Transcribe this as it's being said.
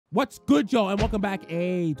What's good, y'all, and welcome back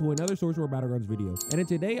to another Sorcerer Battlegrounds video. And in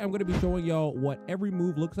today, I'm going to be showing y'all what every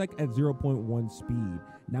move looks like at 0.1 speed.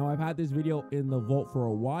 Now, I've had this video in the vault for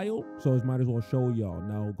a while, so I might as well show y'all.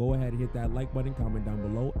 Now, go ahead and hit that like button, comment down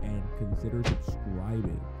below, and consider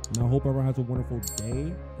subscribing. Now, I hope everyone has a wonderful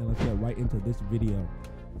day, and let's get right into this video.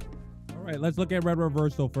 All right, let's look at Red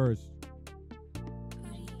Reversal first.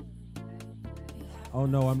 Oh,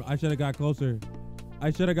 no, I should have got closer.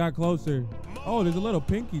 I should have got closer. Oh, there's a little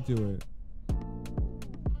pinky to it.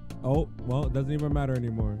 Oh, well, it doesn't even matter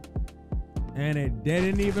anymore. And it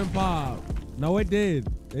didn't even pop. No, it did.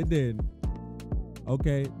 It did.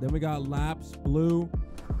 Okay, then we got Laps, Blue.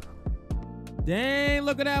 Dang,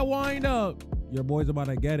 look at that wind up. Your boy's about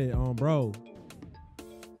to get it on, bro.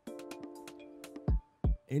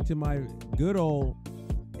 Into my good old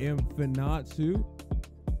Infinatsu.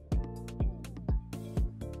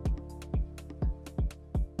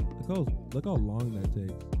 Look how long that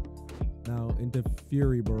takes. Now into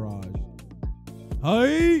Fury Barrage.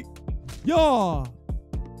 Hey! Yeah!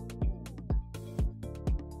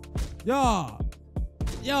 Yeah!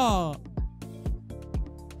 Yeah!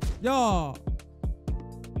 Yeah!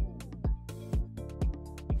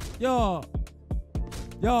 Yeah!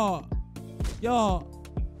 Yeah! Yeah! Yeah!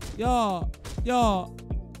 Yeah!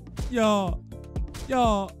 Yeah!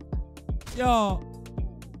 Yeah! Yeah!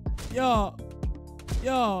 Yeah!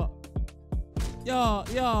 Yeah! Yo,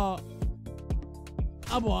 yo.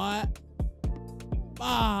 I'm what?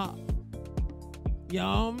 Ah.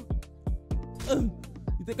 Yum.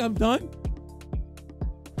 You think I'm done?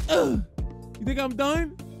 You think I'm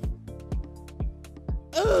done?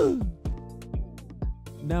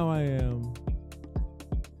 Now I am.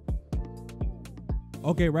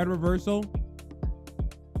 Okay, Red Reversal.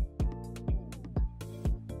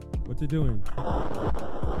 What you doing?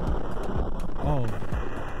 Oh.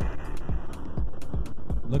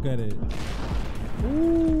 Look at it.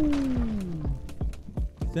 Ooh.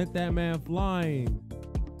 Sent that man flying.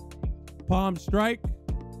 Palm strike.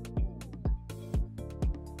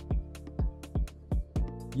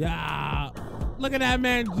 Yeah. Look at that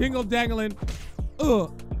man jingle dangling.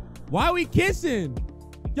 Ugh. Why we kissing?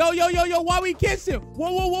 Yo, yo, yo, yo, why we kissing?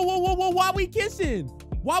 Whoa, whoa, whoa, whoa, whoa, whoa, why we kissing?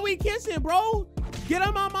 Why we kissing, bro? Get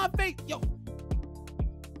him on my face. Yo.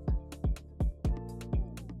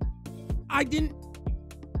 I didn't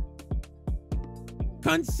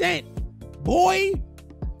consent, boy.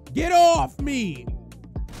 Get off me.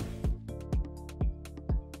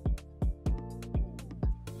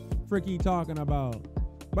 Fricky talking about.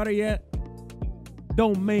 Better yet,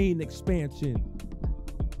 domain expansion.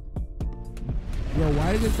 Yo,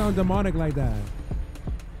 why does it sound demonic like that?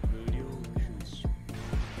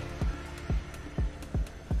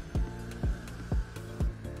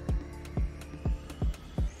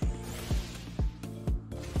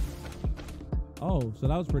 Oh, so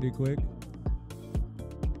that was pretty quick.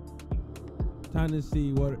 Time to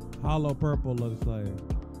see what hollow purple looks like.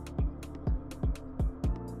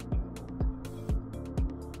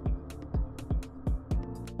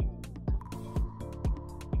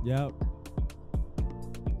 Yep.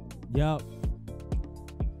 Yep.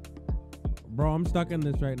 Bro, I'm stuck in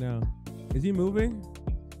this right now. Is he moving?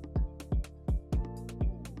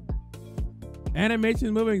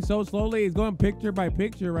 Animation's moving so slowly. It's going picture by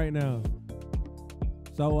picture right now.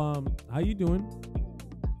 So, how you doing?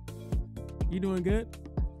 You doing good?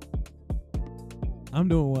 I'm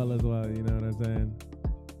doing well as well, you know what I'm saying?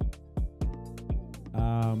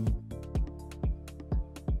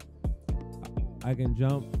 I can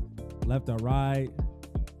jump left or right.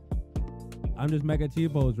 I'm just mega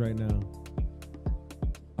T-pose right now.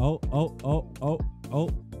 Oh, oh, oh, oh, oh.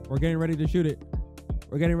 We're getting ready to shoot it.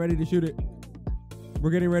 We're getting ready to shoot it.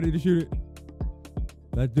 We're getting ready to shoot it.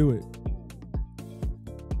 Let's do it.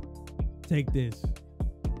 Take this.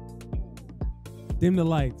 Dim the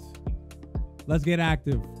lights. Let's get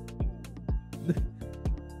active.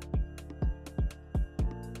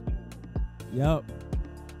 Yup.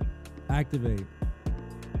 Activate.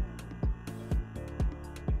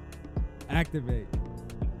 Activate.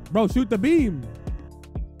 Bro, shoot the beam.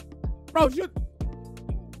 Bro, shoot.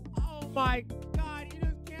 Oh my God, you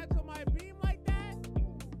just cancel my beam like that?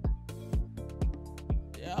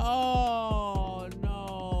 Oh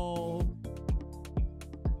no.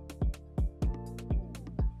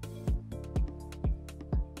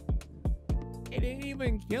 It didn't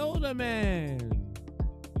even kill the man.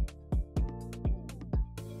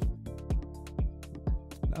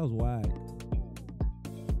 That was whack.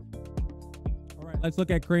 All right, let's look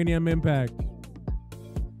at Cranium Impact.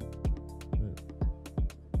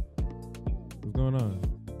 What's going on?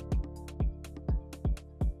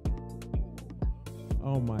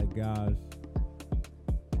 Oh my my gosh.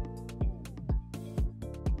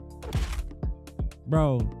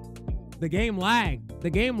 Bro, the game lagged. The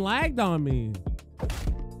game lagged on me.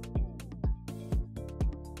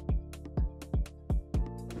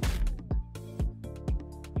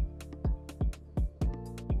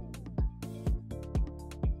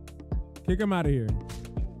 Kick him out of here.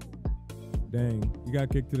 Dang, you got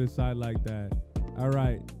kicked to the side like that. All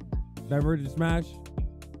right, divergent smash.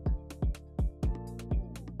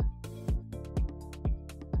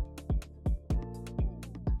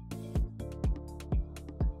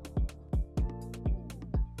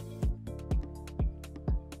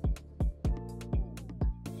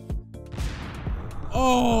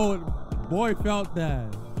 Oh, boy felt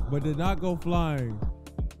that, but did not go flying.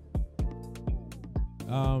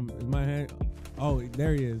 Is my hand? Oh,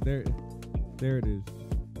 there he is. There it is.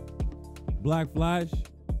 Black Flash.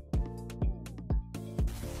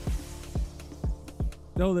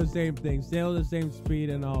 Still the same thing. Still the same speed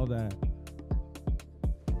and all that.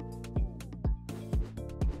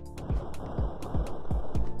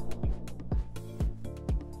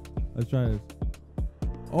 Let's try this.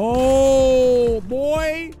 Oh,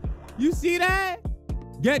 boy. You see that?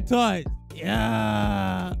 Get touched.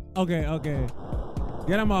 Yeah. Okay, okay.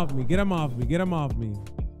 Get him off me. Get him off me. Get him off me.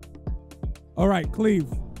 All right, Cleve.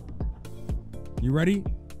 You ready?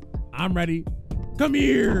 I'm ready. Come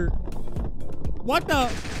here. What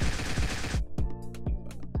the?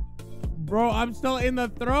 Bro, I'm still in the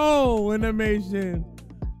throw animation.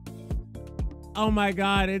 Oh my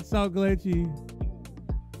God, it's so glitchy.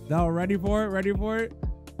 No, ready for it? Ready for it?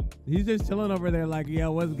 He's just chilling over there like,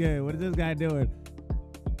 yo, what's good? What is this guy doing?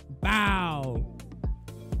 Bow.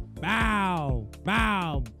 Bow.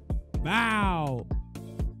 Bow. Bow.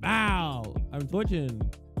 Bow. I'm twitching.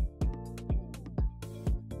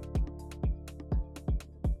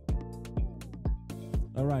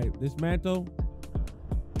 All right, dismantle.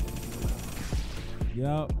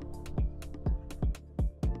 Yup.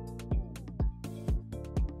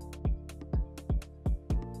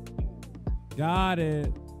 Got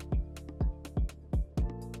it.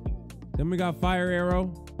 Then we got fire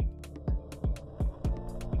arrow.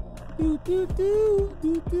 Do, do, do,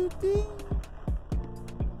 do, do, do.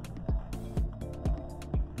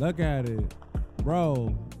 Look at it.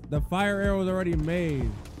 Bro, the fire arrow is already made.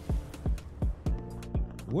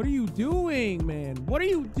 What are you doing, man? What are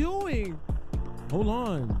you doing? Hold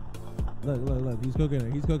on. Look, look, look. He's cooking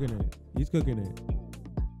it. He's cooking it. He's cooking it.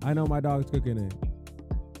 I know my dog's cooking it.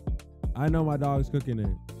 I know my dog's cooking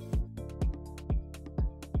it.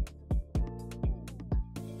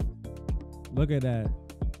 Look at that.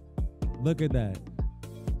 Look at that.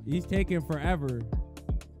 He's taking forever.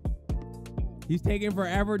 He's taking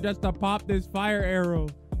forever just to pop this fire arrow.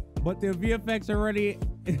 But the VFX already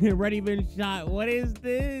been shot. What is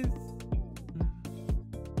this?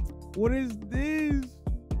 What is this?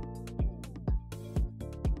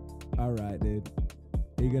 All right, dude.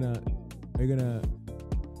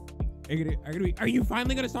 Are you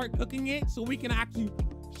finally gonna start cooking it so we can actually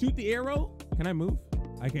shoot the arrow? Can I move?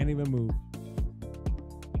 I can't even move.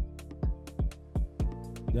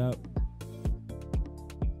 Yep.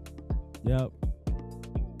 Yep.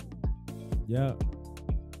 Yep.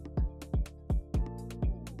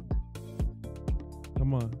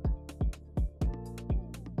 Come on.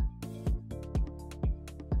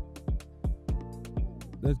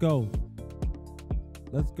 Let's go.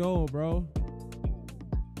 Let's go, bro.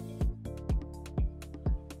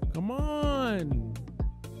 Come on.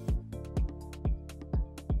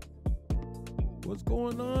 What's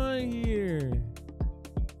going on here?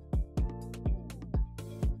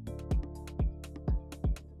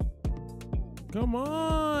 Come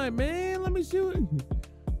on, man. Let me shoot.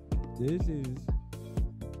 This is...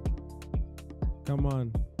 Come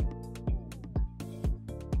on.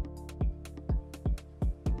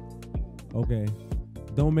 Okay.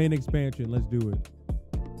 Domain expansion. Let's do it.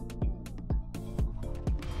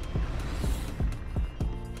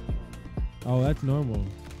 Oh, that's normal.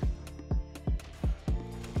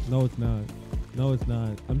 No, it's not. No, it's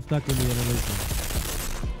not. I'm stuck in the animation.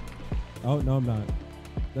 Oh, no, I'm not.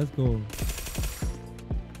 That's cool.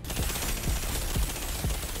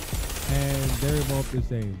 And they're both the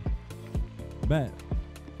same. Bet.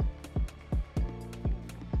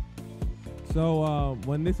 So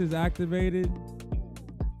when this is activated,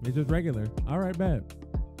 it's just regular. All right, bet.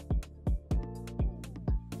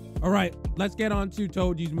 All right, let's get on to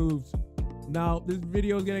Toji's moves. Now, this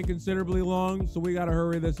video is getting considerably long, so we gotta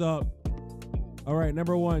hurry this up. All right,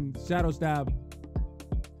 number one, Shadow Stab.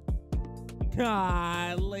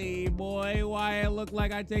 Golly, boy, why it look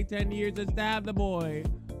like I take 10 years to stab the boy?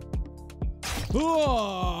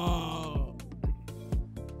 Oh!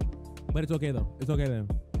 But it's okay though. It's okay then.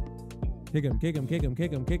 Kick him, kick him, kick him,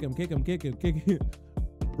 kick him, kick him, kick him, kick him, kick him.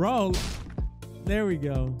 Bro, there we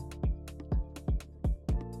go.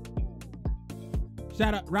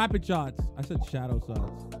 Shadow, rapid shots. I said shadow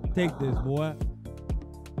shots. Take this, boy.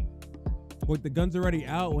 Wait, the gun's already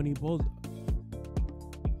out when he pulls.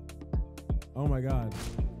 Oh my God.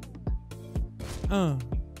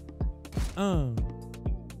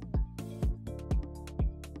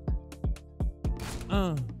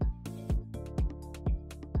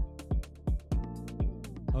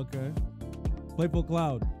 Okay. Playful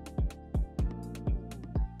Cloud.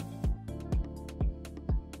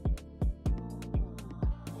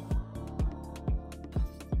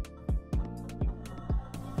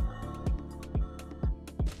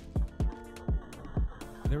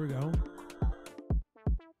 There we go.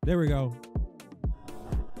 There we go.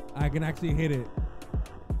 I can actually hit it.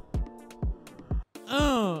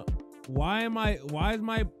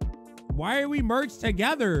 Why are we merged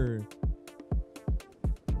together?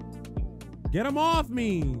 Get him off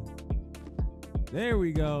me. There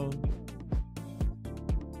we go.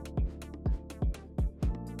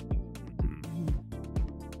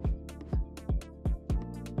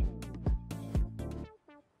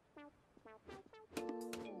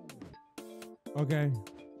 Okay.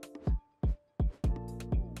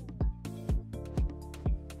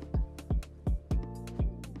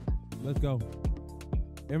 Let's go.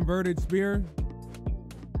 Inverted spear.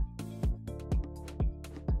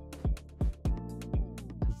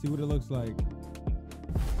 Let's see what it looks like.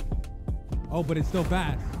 Oh, but it's still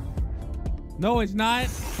fast. No, it's not.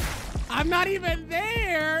 I'm not even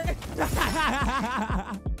there.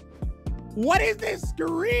 What is this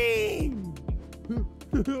screen?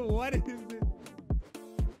 What is it?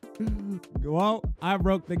 Well, I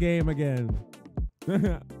broke the game again.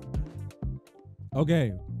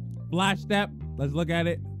 Okay. Flash step. Let's look at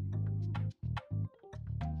it.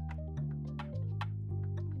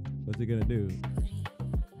 What's it gonna do?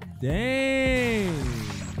 Dang.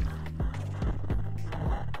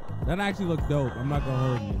 That actually looks dope. I'm not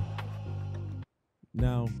gonna hold you.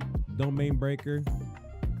 Now, domain breaker.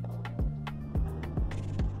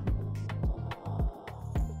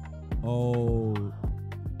 Oh,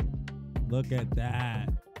 look at that.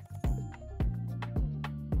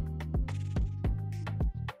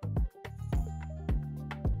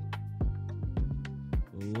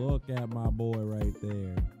 Look at my boy right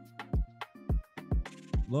there.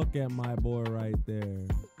 Look at my boy right there.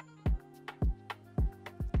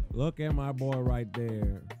 Look at my boy right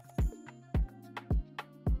there.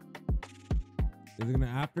 Is it gonna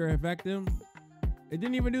after effect him? It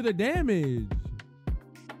didn't even do the damage.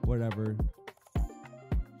 Whatever.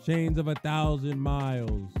 Chains of 1,000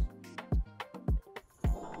 miles.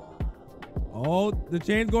 Oh, the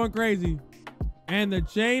chain's going crazy. And the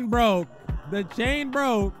chain broke. The chain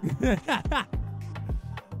broke. The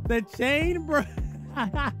chain broke.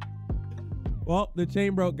 Well, the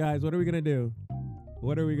chain broke, guys. What are we gonna do?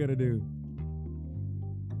 What are we gonna do?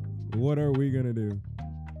 What are we gonna do?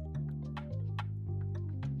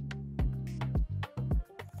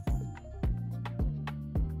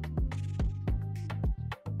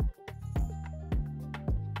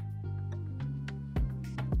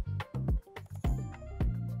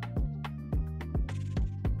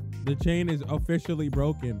 The chain is officially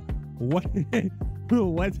broken. What?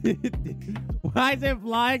 What's it? Why is it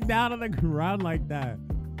flying down on the ground like that?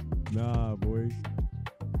 Nah, boy.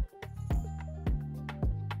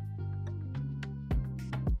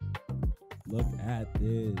 Look at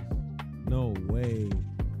this. No way.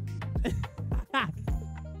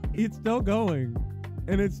 It's still going.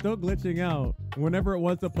 And it's still glitching out whenever it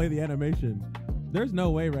wants to play the animation. There's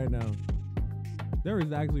no way right now. There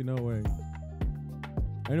is actually no way.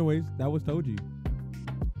 Anyways, that was Toji.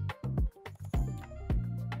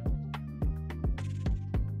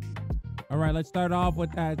 All right, let's start off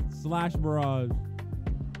with that slash barrage.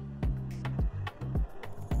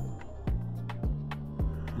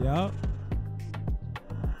 Yep.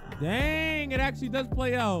 Dang, it actually does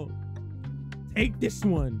play out. Take this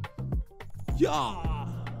one. Yeah.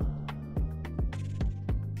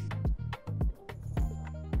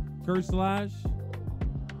 Curse slash.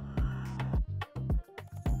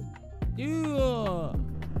 Yeah.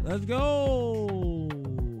 Let's go.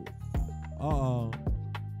 Uh-oh.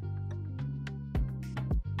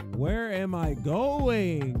 Where am I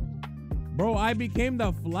going? Bro, I became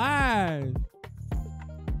the Flash.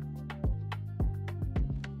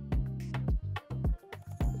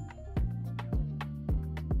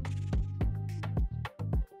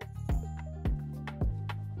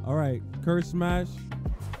 All right, curse smash.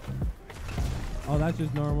 Oh, that's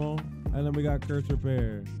just normal. And then we got curse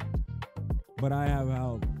repair. But I have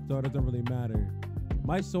health, so it doesn't really matter.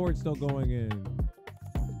 My sword's still going in.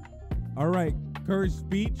 All right, curse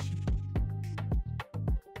speech.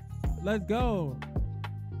 Let's go.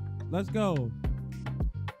 Let's go.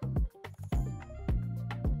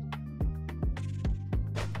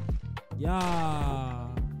 Yeah.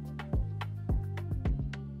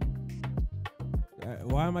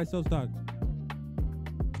 Why am I so stuck?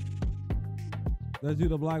 Let's do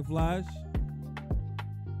the black flash.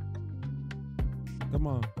 Come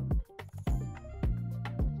on.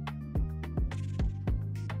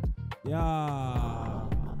 Yeah.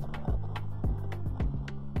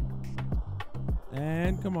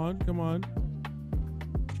 And come on, come on.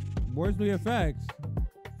 Where's the effects?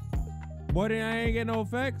 Boy, I ain't get no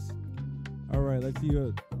effects. All right, let's see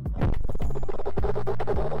it.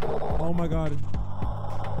 Oh my God.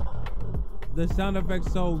 The sound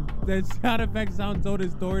effects sound so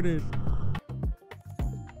distorted.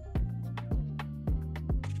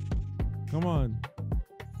 Come on.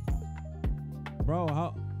 Bro,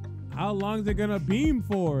 how long is it gonna beam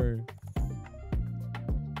for?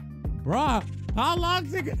 Bruh, how long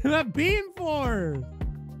is it gonna beam for?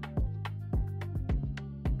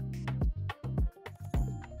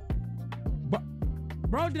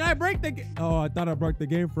 Bro, did I break the game? Oh, I thought I broke the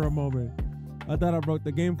game for a moment. I thought I broke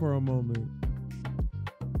the game for a moment.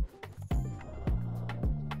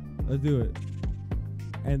 Let's do it.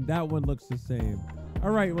 And that one looks the same.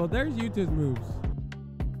 All right, well, there's Yuta's moves.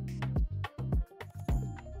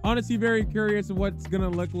 Honestly, very curious of what's gonna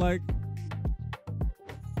look like.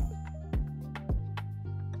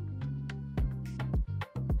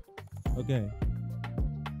 Okay.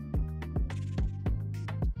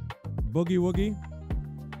 Boogie woogie.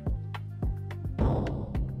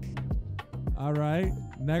 All right,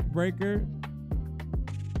 neck breaker.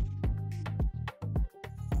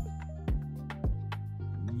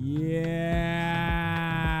 Yeah.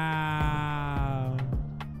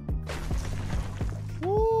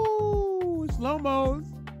 Woo, slow-mos.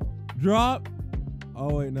 Drop.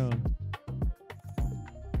 Oh, wait, no.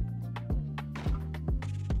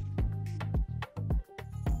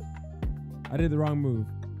 I did the wrong move.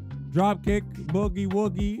 Drop kick, boogie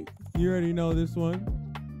woogie. You already know this one.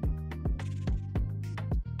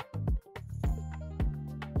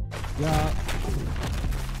 Yeah.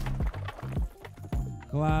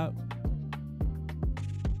 Clap.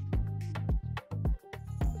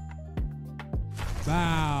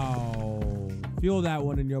 Bow. Feel that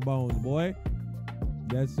one in your bones, boy.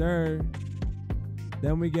 Yes, sir.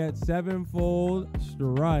 Then we get sevenfold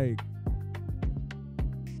strike.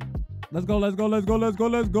 Let's go, let's go, let's go, let's go,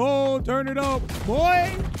 let's go. Turn it up,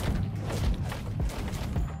 boy.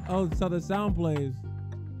 Oh, so the sound plays.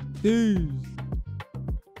 Jeez.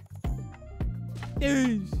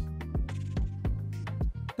 Jeez.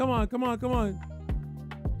 Come on, come on, come on.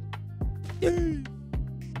 Jeez.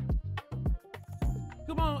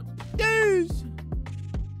 Come on. Jeez.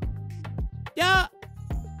 Yeah.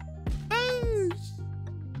 Jeez.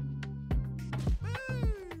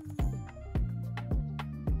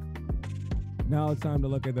 Now it's time to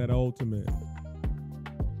look at that ultimate.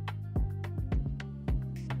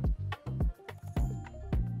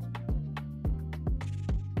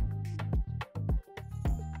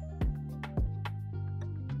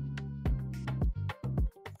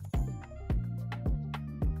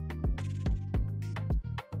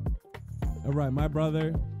 All right, my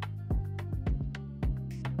brother.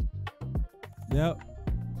 Yep.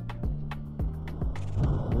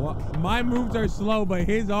 What? My moves are slow, but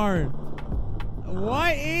his aren't.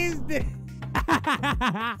 What is this?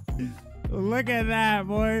 Look at that,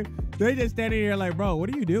 boy. They're just standing here like, bro, what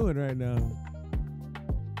are you doing right now?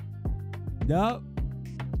 Yup.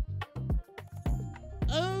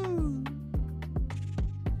 Oh.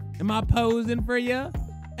 Am I posing for you?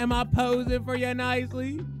 Am I posing for you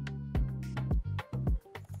nicely?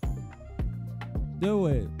 Do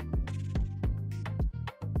it.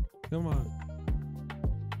 Come on.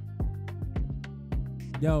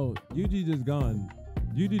 Yo, Yuji just gone.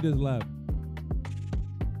 Yuji just left.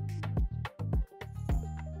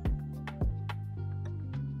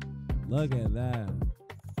 Look at that.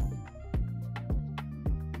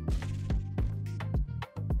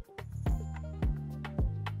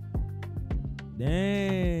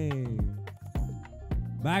 Dang.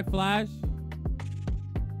 Backflash.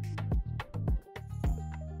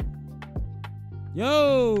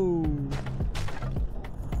 Yo.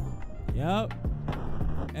 Yep.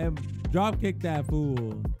 And drop kick that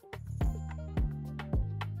fool.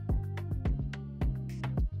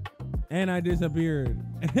 And I disappeared.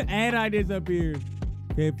 And I disappeared.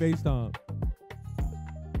 Okay, face stomp.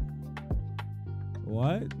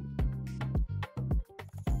 What?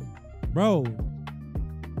 Bro.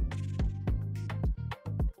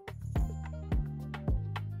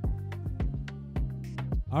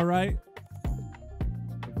 All right.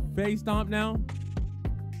 Face stomp now.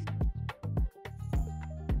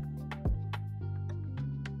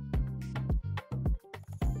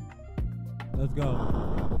 Let's go.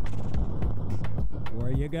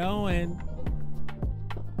 Where you going?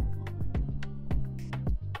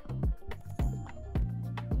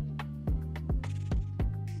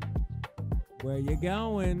 Where you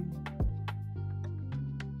going?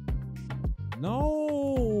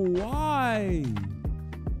 No, why?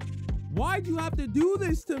 Why'd you have to do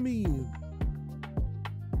this to me?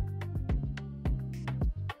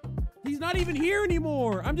 He's not even here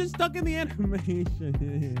anymore. I'm just stuck in the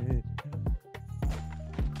animation.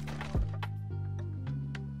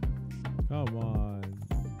 Come on.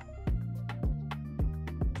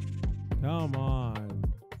 Come on.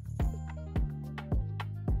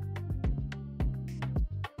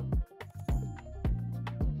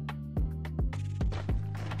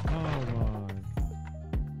 Come on.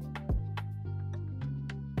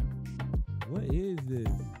 What is this?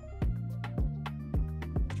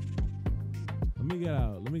 Let me get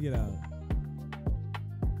out. Let me get out.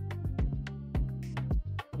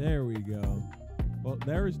 There we go. Well,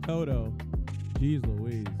 there is Toto. Jeez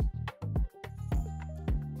Louise.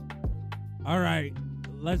 All right.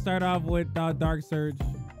 Let's start off with Dark Surge.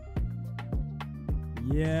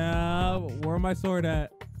 Yeah. Where my sword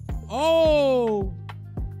at? Oh!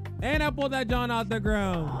 And I pulled that John out the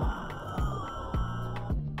ground.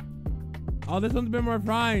 Oh, this one's been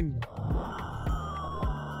refined.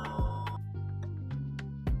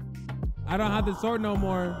 I don't have the sword no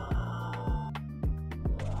more.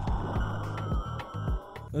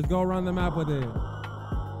 Let's go around the map with it.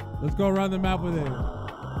 Let's go around the map with it.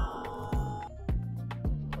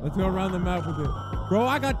 Let's go around the map with it. Bro,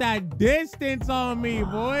 I got that distance on me,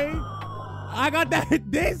 boy. I got that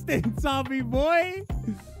distance on me, boy.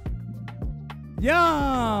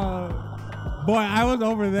 Yeah. Boy, I was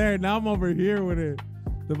over there. Now I'm over here with it.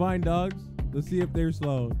 Divine Dogs. Let's see if they're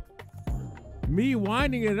slow. Me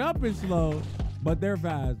winding it up is slow, but they're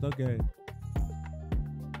fast. Okay.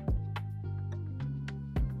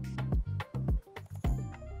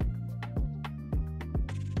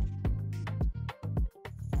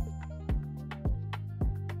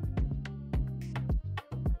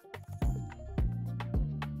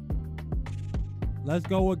 Let's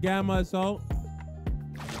go with Gamma Assault.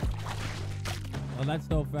 Oh, that's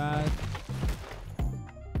so fast.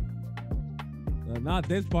 Not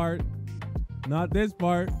this part. Not this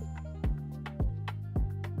part.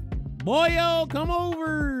 Boyo, come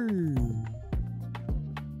over.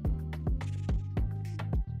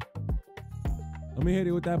 Let me hit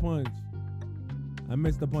it with that punch. I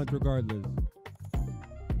missed the punch regardless.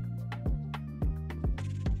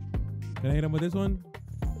 Can I hit him with this one?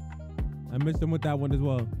 I missed him with that one as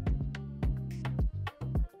well.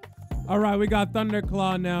 All right, we got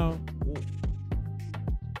Thunderclaw now.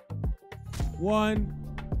 One.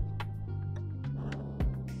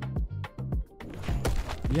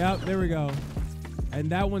 Yep, there we go. And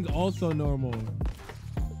that one's also normal.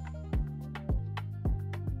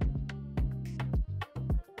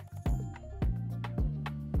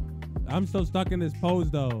 I'm still stuck in this pose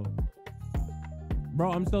though.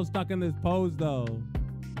 Bro, I'm still stuck in this pose though.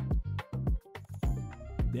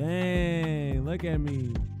 Dang, look at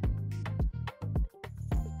me.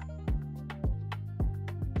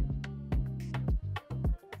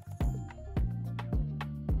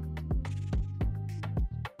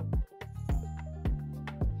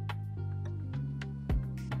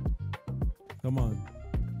 Come on.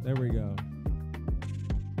 There we go.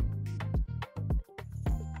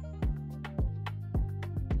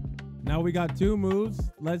 Now we got two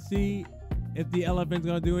moves. Let's see if the elephant's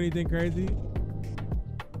gonna do anything crazy.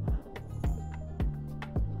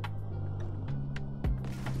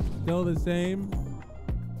 Still the same.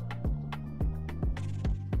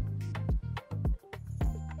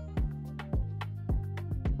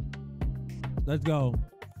 Let's go.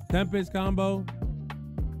 Tempest combo.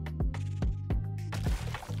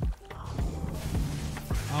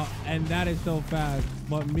 And that is so fast.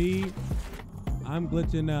 But me, I'm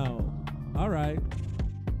glitching now. All right.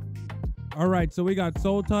 All right, so we got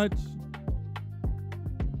Soul Touch.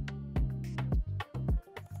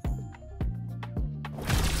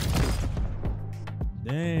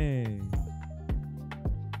 Dang.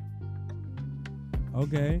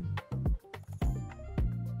 Okay.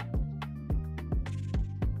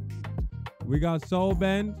 We got Soul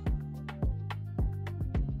Bend.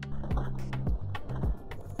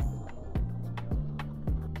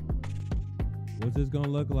 What's this gonna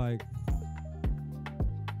look like?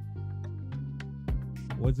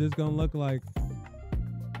 What's this gonna look like?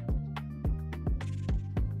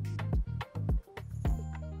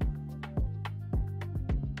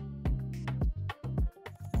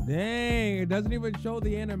 Dang, it doesn't even show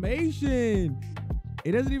the animation.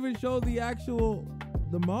 It doesn't even show the actual,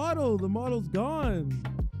 the model. The model's gone.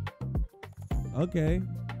 Okay.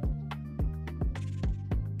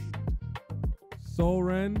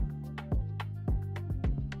 Soren.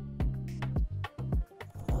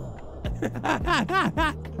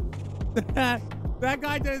 that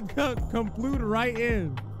guy just complued right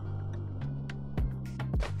in.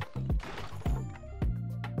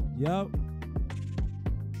 Yep.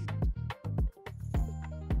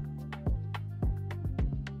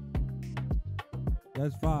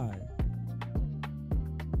 That's 5.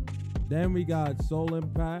 Then we got Soul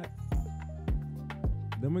Impact.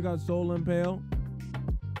 Then we got Soul Impale.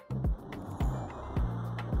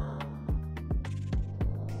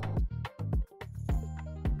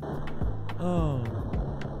 Oh.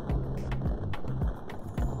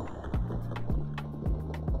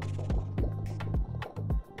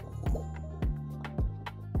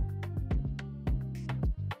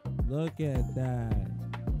 Look at that.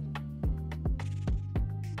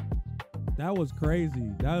 That was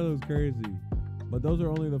crazy. That was crazy. But those are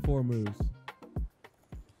only the 4 moves.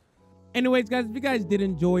 Anyways, guys, if you guys did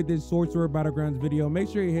enjoy this Sorcerer Battlegrounds video, make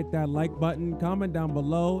sure you hit that like button, comment down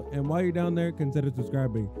below, and while you're down there, consider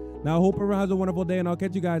subscribing. Now, I hope everyone has a wonderful day, and I'll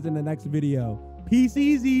catch you guys in the next video. Peace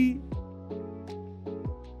easy.